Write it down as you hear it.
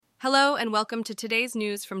Hello and welcome to today's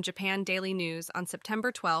news from Japan Daily News on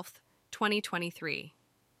September 12th, 2023.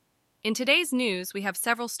 In today's news, we have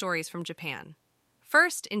several stories from Japan.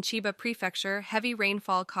 First, in Chiba Prefecture, heavy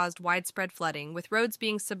rainfall caused widespread flooding, with roads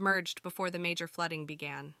being submerged before the major flooding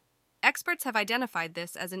began. Experts have identified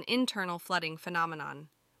this as an internal flooding phenomenon,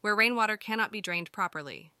 where rainwater cannot be drained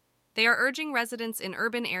properly. They are urging residents in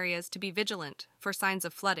urban areas to be vigilant for signs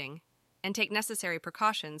of flooding and take necessary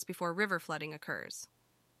precautions before river flooding occurs.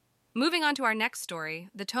 Moving on to our next story,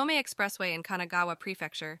 the Tomei Expressway in Kanagawa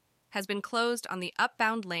Prefecture has been closed on the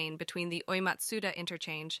upbound lane between the Oimatsuda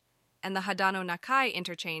interchange and the Hadano Nakai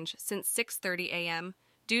interchange since 6:30 a.m.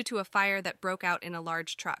 due to a fire that broke out in a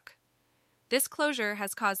large truck. This closure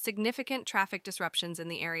has caused significant traffic disruptions in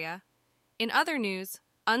the area. In other news,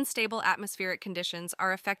 unstable atmospheric conditions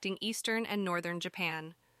are affecting eastern and northern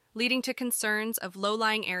Japan, leading to concerns of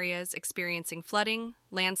low-lying areas experiencing flooding,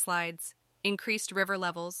 landslides, increased river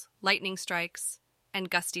levels, lightning strikes, and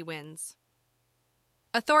gusty winds.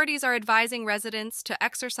 Authorities are advising residents to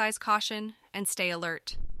exercise caution and stay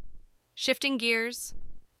alert. Shifting gears,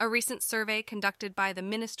 a recent survey conducted by the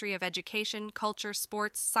Ministry of Education, Culture,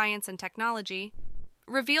 Sports, Science, and Technology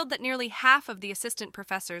revealed that nearly half of the assistant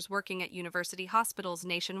professors working at university hospitals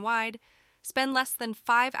nationwide spend less than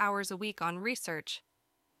 5 hours a week on research.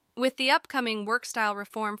 With the upcoming work-style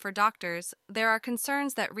reform for doctors, there are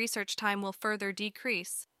concerns that research time will further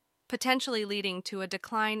decrease, potentially leading to a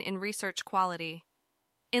decline in research quality.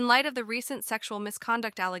 In light of the recent sexual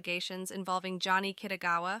misconduct allegations involving Johnny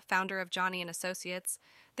Kitagawa, founder of Johnny & Associates,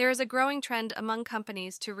 there is a growing trend among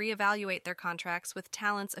companies to reevaluate their contracts with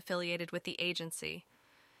talents affiliated with the agency.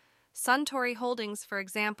 Suntory Holdings, for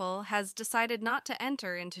example, has decided not to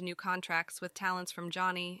enter into new contracts with talents from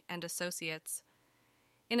Johnny & Associates.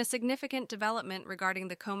 In a significant development regarding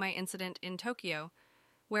the Komai incident in Tokyo,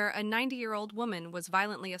 where a 90-year-old woman was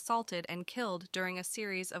violently assaulted and killed during a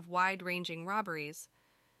series of wide-ranging robberies,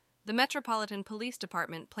 the Metropolitan Police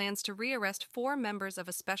Department plans to rearrest 4 members of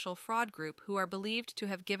a special fraud group who are believed to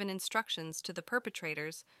have given instructions to the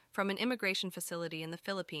perpetrators from an immigration facility in the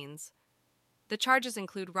Philippines. The charges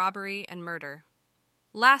include robbery and murder.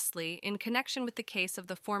 Lastly, in connection with the case of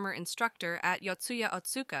the former instructor at Yotsuya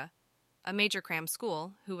Otsuka, a major cram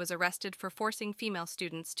school, who was arrested for forcing female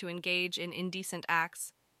students to engage in indecent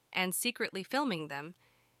acts and secretly filming them,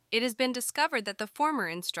 it has been discovered that the former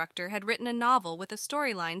instructor had written a novel with a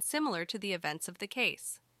storyline similar to the events of the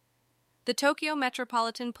case. The Tokyo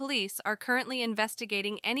Metropolitan Police are currently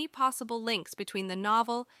investigating any possible links between the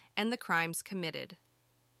novel and the crimes committed.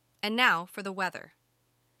 And now for the weather.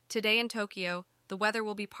 Today in Tokyo, the weather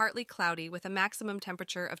will be partly cloudy with a maximum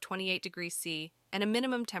temperature of 28 degrees C and a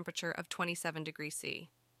minimum temperature of 27 degrees C.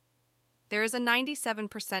 There is a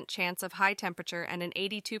 97% chance of high temperature and an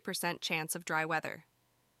 82% chance of dry weather.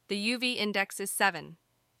 The UV index is 7,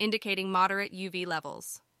 indicating moderate UV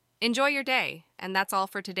levels. Enjoy your day, and that's all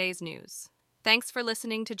for today's news. Thanks for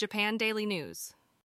listening to Japan Daily News.